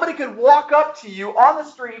literally, somebody could walk up to you on the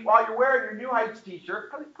street while you're wearing your New Heights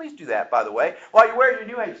t-shirt. Please do that, by the way. While you're wearing your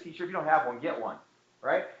New Heights t-shirt, if you don't have one, get one.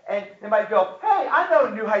 Right? And they might go, hey, I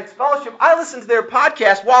know New Heights Fellowship. I listened to their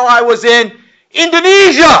podcast while I was in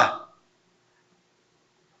Indonesia.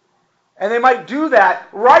 And they might do that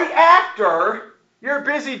right after you're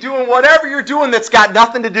busy doing whatever you're doing that's got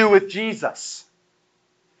nothing to do with Jesus.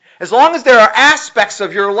 As long as there are aspects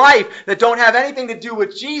of your life that don't have anything to do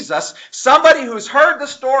with Jesus, somebody who's heard the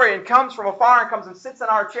story and comes from afar and comes and sits in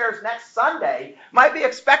our chairs next Sunday might be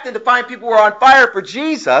expected to find people who are on fire for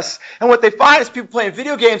Jesus, and what they find is people playing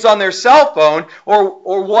video games on their cell phone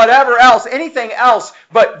or whatever else, anything else,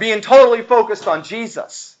 but being totally focused on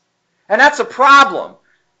Jesus. And that's a problem.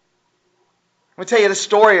 I'm going to tell you the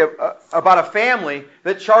story about a family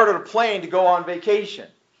that chartered a plane to go on vacation.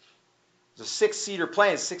 It's a 6-seater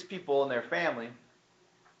plane, 6 people in their family.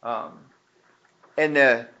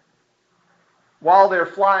 And while they're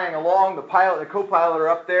flying along, the pilot and the co-pilot are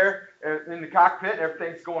up there in the cockpit, and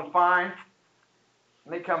everything's going fine.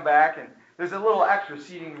 And they come back, and there's a little extra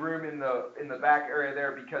seating room in the back area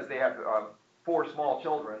there because they have 4 small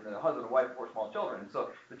children, and a husband and wife, 4 small children. And so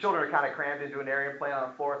the children are kind of crammed into an area and playing on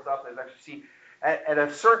the floor and stuff. There's extra seat. at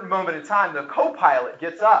a certain moment in time, the co-pilot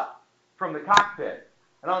gets up from the cockpit.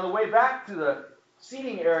 And on the way back to the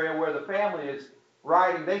seating area where the family is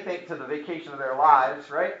riding, they think, to the vacation of their lives,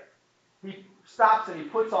 right? He stops and he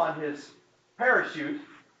puts on his parachute,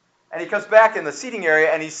 and he comes back in the seating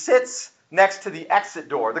area and he sits next to the exit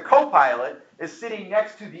door. The co-pilot is sitting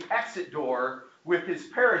next to the exit door with his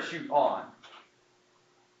parachute on.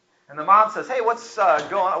 And the mom says, "Hey, what's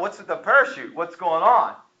going on? What's with the parachute? What's going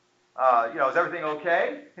on? Is everything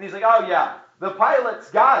okay?" And he's like, "Oh yeah, the pilot's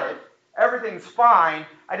got it. Everything's fine.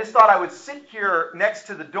 I just thought I would sit here next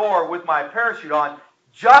to the door with my parachute on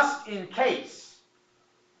just in case.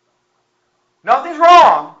 Nothing's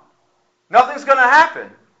wrong. Nothing's going to happen.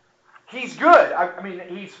 He's good. I mean,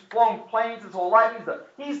 he's flown planes his whole life.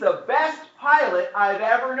 He's the best pilot I've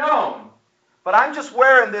ever known. But I'm just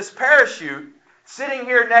wearing this parachute, sitting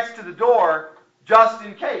here next to the door, just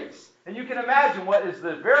in case." And you can imagine what is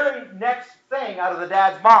the very next thing out of the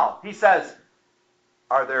dad's mouth. He says,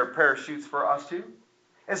 "Are there parachutes for us too?"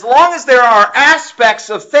 As long as there are aspects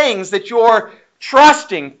of things that you're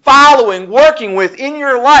trusting, following, working with in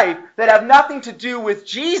your life that have nothing to do with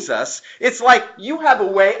Jesus, it's like you have a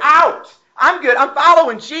way out. I'm good. I'm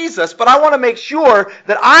following Jesus, but I want to make sure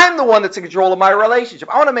that I'm the one that's in control of my relationship.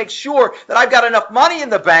 I want to make sure that I've got enough money in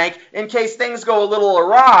the bank in case things go a little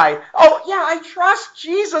awry. Oh, yeah, I trust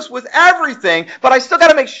Jesus with everything, but I still got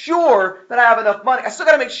to make sure that I have enough money. I still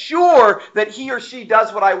got to make sure that he or she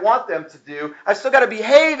does what I want them to do. I still got to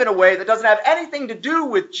behave in a way that doesn't have anything to do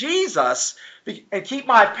with Jesus, and keep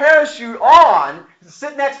my parachute on,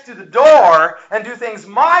 sit next to the door, and do things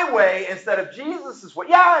my way instead of Jesus' way.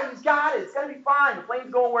 Yeah, he's got it. It's going to be fine. The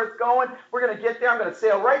plane's going where it's going. We're going to get there. I'm going to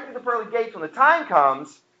sail right through the pearly gates when the time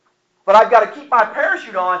comes. But I've got to keep my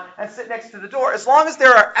parachute on and sit next to the door. As long as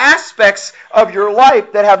there are aspects of your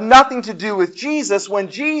life that have nothing to do with Jesus, when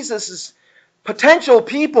Jesus' potential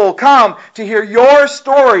people come to hear your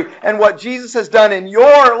story and what Jesus has done in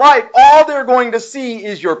your life, all they're going to see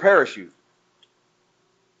is your parachute.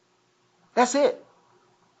 That's it.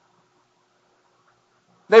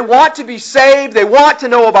 They want to be saved. They want to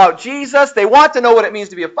know about Jesus. They want to know what it means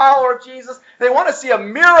to be a follower of Jesus. They want to see a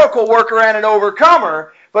miracle worker and an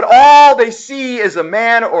overcomer, but all they see is a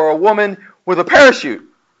man or a woman with a parachute.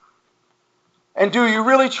 And do you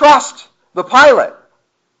really trust the pilot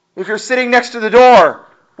if you're sitting next to the door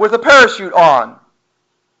with a parachute on?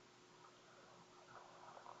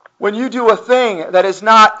 When you do a thing that is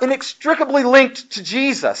not inextricably linked to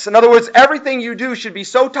Jesus, in other words, everything you do should be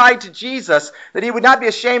so tied to Jesus that he would not be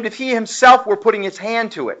ashamed if he himself were putting his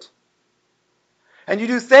hand to it. And you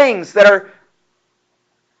do things that are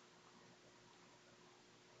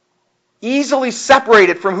easily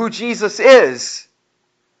separated from who Jesus is,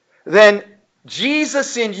 then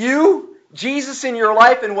Jesus in you, Jesus in your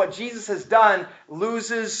life, and what Jesus has done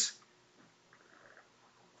loses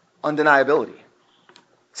undeniability.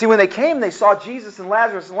 See, when they came, they saw Jesus and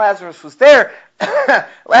Lazarus was there.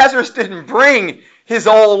 Lazarus didn't bring his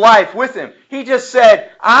old life with him. He just said,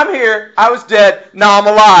 "I'm here, I was dead, now I'm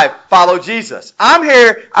alive, follow Jesus. I'm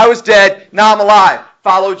here, I was dead, now I'm alive,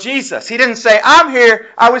 follow Jesus." He didn't say, "I'm here,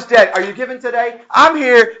 I was dead, are you giving today? I'm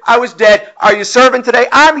here, I was dead, are you serving today?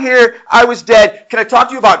 I'm here, I was dead, can I talk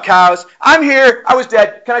to you about cows? I'm here, I was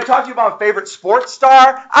dead, can I talk to you about my favorite sports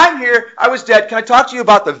star? I'm here, I was dead, can I talk to you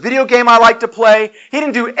about the video game I like to play?" He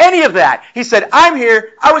didn't do any of that. He said, "I'm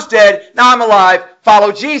here, I was dead, now I'm alive,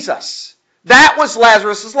 follow Jesus." That was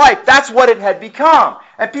Lazarus' life. That's what it had become.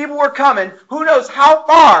 And people were coming, who knows how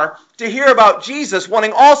far, to hear about Jesus,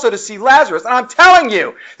 wanting also to see Lazarus. And I'm telling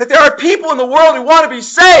you that there are people in the world who want to be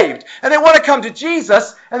saved, and they want to come to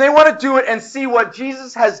Jesus, and they want to do it and see what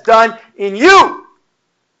Jesus has done in you.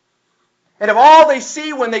 And if all they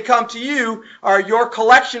see when they come to you are your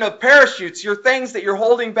collection of parachutes, your things that you're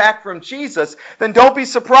holding back from Jesus, then don't be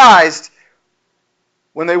surprised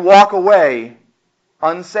when they walk away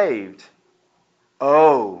unsaved.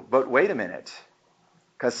 Oh, but wait a minute,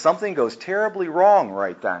 because something goes terribly wrong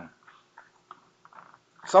right then.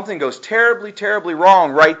 Something goes terribly, terribly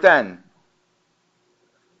wrong right then.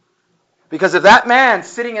 Because if that man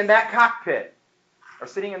sitting in that cockpit, or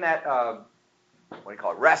sitting in that,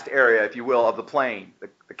 rest area, if you will, of the plane,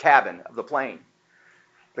 the cabin of the plane,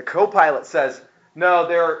 the co-pilot says, "No,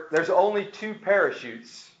 there's only 2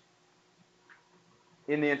 parachutes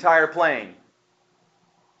in the entire plane."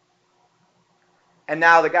 And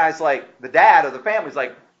now the guy's like, the dad of the family's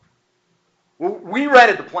like, "Well, we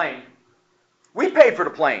rented the plane. We paid for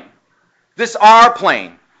the plane. This is our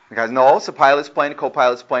plane. Because no, it's a pilot's plane, a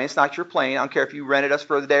co-pilot's plane. It's not your plane. I don't care if you rented us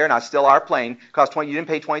for the day or not. Still our plane. You didn't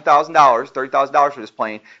pay $20,000, $30,000 for this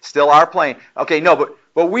plane. Still our plane. Okay, no,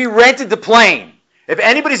 but we rented the plane. If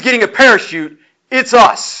anybody's getting a parachute, it's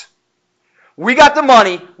us. We got the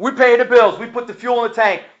money. We pay the bills. We put the fuel in the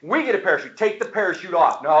tank. We get a parachute. Take the parachute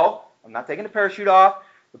off. No, I'm not taking the parachute off.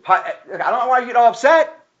 I don't know why you get all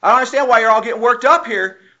upset. I don't understand why you're all getting worked up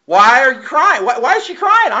here. Why are you crying? Why is she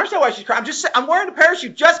crying? I don't understand why she's crying. I'm wearing a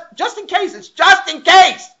parachute just in case. It's just in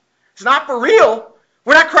case. It's not for real.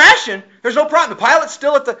 We're not crashing. There's no problem. The pilot's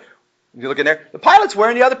still at the... You look in there. The pilot's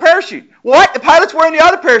wearing the other parachute. What? The pilot's wearing the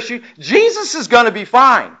other parachute. Jesus is going to be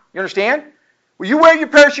fine. You understand? Well, you wear your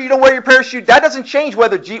parachute, you don't wear your parachute. That doesn't change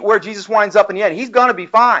where Jesus winds up in the end. He's going to be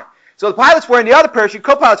fine. So the pilot's wearing the other parachute.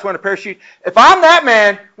 Co-pilot's wearing a parachute. If I'm that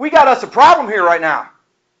man, we got us a problem here right now.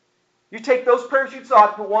 You take those parachutes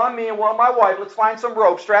off, put one on me and one on my wife. Let's find some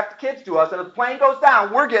rope, strap the kids to us, and if the plane goes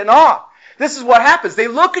down, we're getting off. This is what happens. They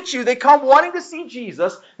look at you. They come wanting to see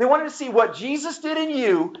Jesus. They wanted to see what Jesus did in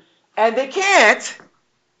you, and they can't.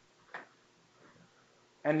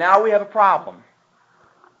 And now we have a problem.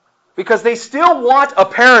 Because they still want a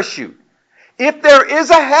parachute. If there is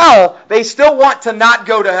a hell, they still want to not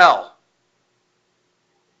go to hell.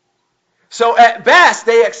 So at best,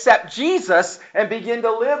 they accept Jesus and begin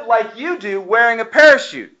to live like you do, wearing a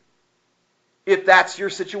parachute, if that's your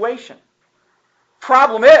situation.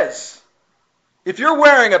 Problem is, if you're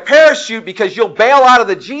wearing a parachute because you'll bail out of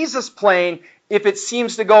the Jesus plane if it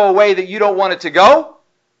seems to go a way that you don't want it to go,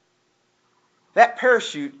 that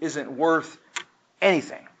parachute isn't worth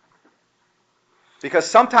anything. Because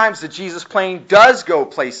sometimes the Jesus plane does go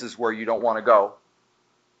places where you don't want to go.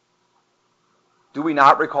 Do we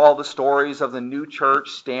not recall the stories of the new church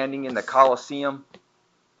standing in the Colosseum,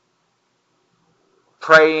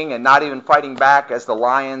 praying and not even fighting back as the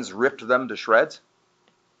lions ripped them to shreds?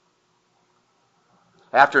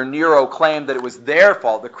 After Nero claimed that it was their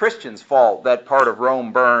fault, the Christians' fault, that part of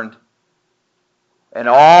Rome burned, and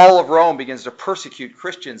all of Rome begins to persecute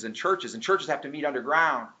Christians and churches have to meet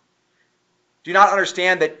underground. Do you not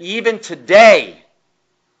understand that even today,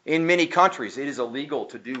 in many countries, it is illegal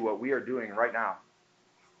to do what we are doing right now?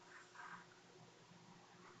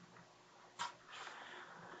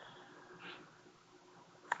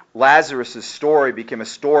 Lazarus' story became a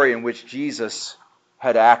story in which Jesus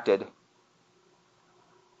had acted.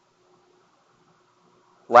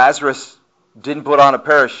 Lazarus didn't put on a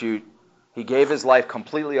parachute. He gave his life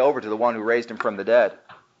completely over to the one who raised him from the dead.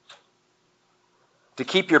 To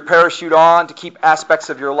keep your parachute on, to keep aspects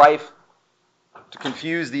of your life, to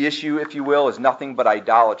confuse the issue, if you will, is nothing but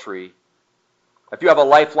idolatry. If you have a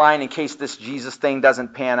lifeline in case this Jesus thing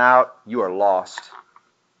doesn't pan out, you are lost.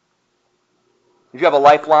 If you have a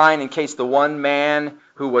lifeline in case the one man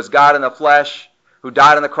who was God in the flesh, who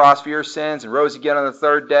died on the cross for your sins and rose again on the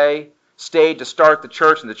third day, stayed to start the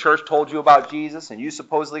church, and the church told you about Jesus, and you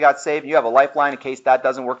supposedly got saved, and you have a lifeline in case that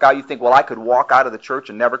doesn't work out, you think, well, I could walk out of the church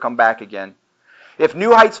and never come back again. If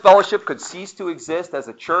New Heights Fellowship could cease to exist as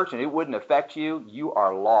a church and it wouldn't affect you, you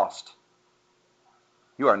are lost.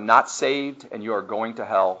 You are not saved, and you are going to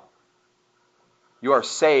hell. You are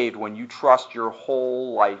saved when you trust your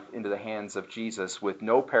whole life into the hands of Jesus with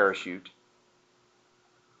no parachute.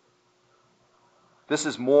 This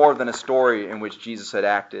is more than a story in which Jesus had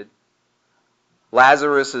acted.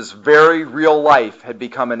 Lazarus' very real life had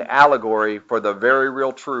become an allegory for the very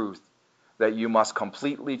real truth that you must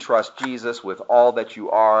completely trust Jesus with all that you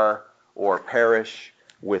are or perish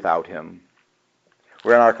without him.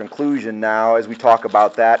 We're in our conclusion now as we talk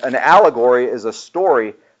about that. An allegory is a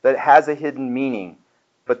story that has a hidden meaning.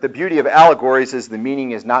 But the beauty of allegories is the meaning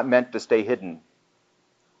is not meant to stay hidden.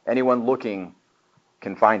 Anyone looking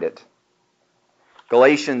can find it.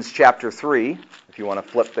 Galatians chapter 3, if you want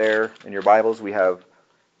to flip there in your Bibles, we have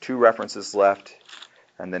 2 references left,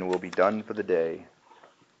 and then we'll be done for the day.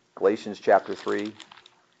 Galatians chapter 3.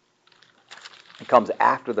 It comes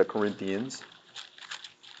after the Corinthians.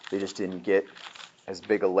 They just didn't get as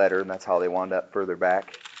big a letter, and that's how they wound up further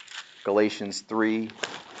back. Galatians 3.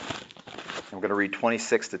 I'm going to read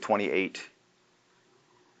 26 to 28.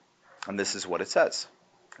 And this is what it says.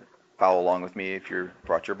 Follow along with me if you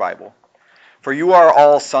brought your Bible. For you are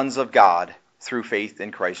all sons of God through faith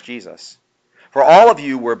in Christ Jesus. For all of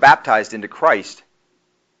you were baptized into Christ,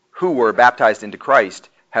 who were baptized into Christ,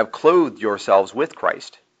 have clothed yourselves with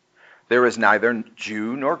Christ. There is neither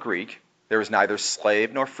Jew nor Greek. There is neither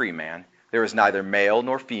slave nor free man. There is neither male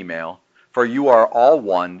nor female. For you are all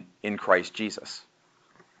one in Christ Jesus.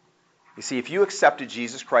 You see, if you accepted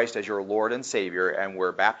Jesus Christ as your Lord and Savior and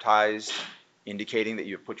were baptized indicating that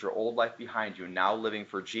you have put your old life behind you and now living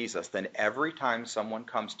for Jesus, then every time someone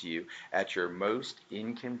comes to you at your most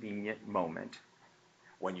inconvenient moment,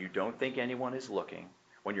 when you don't think anyone is looking,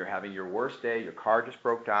 when you're having your worst day, your car just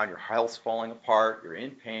broke down, your health's falling apart, you're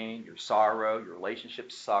in pain, your sorrow, your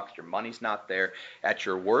relationship sucks, your money's not there, at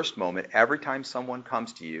your worst moment, every time someone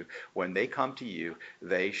comes to you, when they come to you,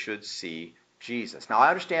 they should see Jesus. Now, I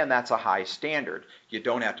understand that's a high standard. You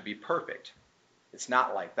don't have to be perfect. It's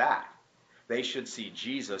not like that. They should see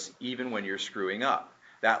Jesus even when you're screwing up.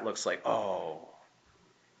 That looks like, oh,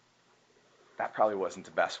 that probably wasn't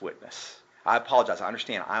the best witness. I apologize. I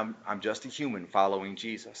understand. I'm just a human following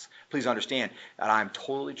Jesus. Please understand that I'm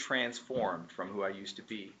totally transformed from who I used to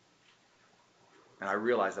be. And I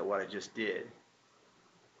realize that what I just did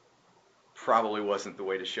probably wasn't the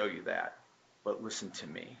way to show you that. But listen to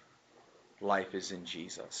me. Life is in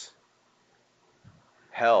Jesus.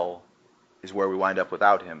 Hell is where we wind up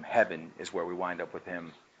without him. Heaven is where we wind up with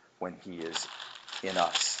him when he is in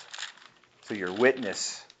us. So your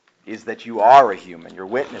witness is that you are a human. Your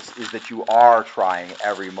witness is that you are trying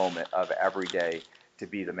every moment of every day to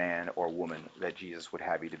be the man or woman that Jesus would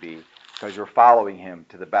have you to be, because you're following him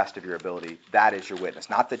to the best of your ability. That is your witness.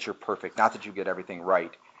 Not that you're perfect, not that you get everything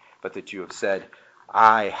right, but that you have said,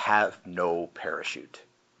 I have no parachute.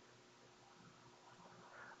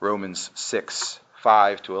 Romans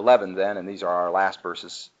 6:5-11 then, and these are our last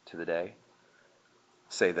verses to the day,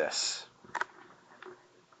 say this.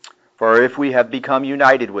 For if we have become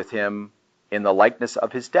united with him in the likeness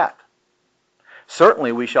of his death,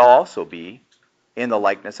 certainly we shall also be in the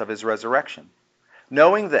likeness of his resurrection.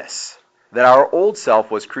 Knowing this, that our old self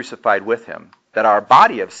was crucified with him, that our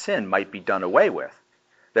body of sin might be done away with,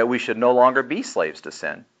 that we should no longer be slaves to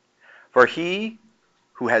sin. For he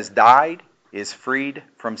who has died is freed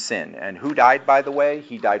from sin. And who died, by the way?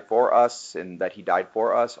 He died for us, and that he died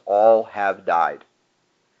for us, all have died.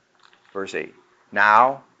 Verse 8.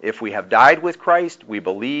 Now, if we have died with Christ, we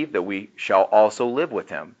believe that we shall also live with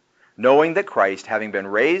him, knowing that Christ, having been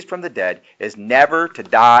raised from the dead, is never to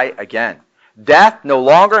die again. Death no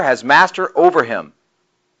longer has master over him.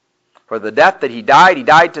 For the death that he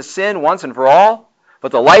died to sin once and for all,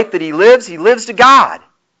 but the life that he lives to God.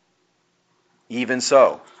 Even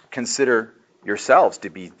so, consider yourselves to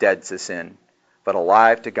be dead to sin, but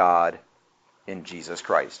alive to God in Jesus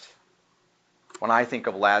Christ. When I think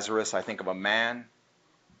of Lazarus, I think of a man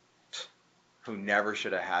who never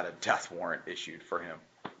should have had a death warrant issued for him.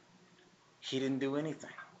 He didn't do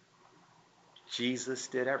anything. Jesus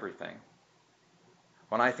did everything.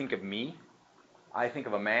 When I think of me, I think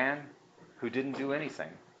of a man who didn't do anything.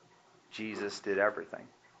 Jesus did everything.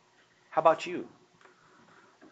 How about you?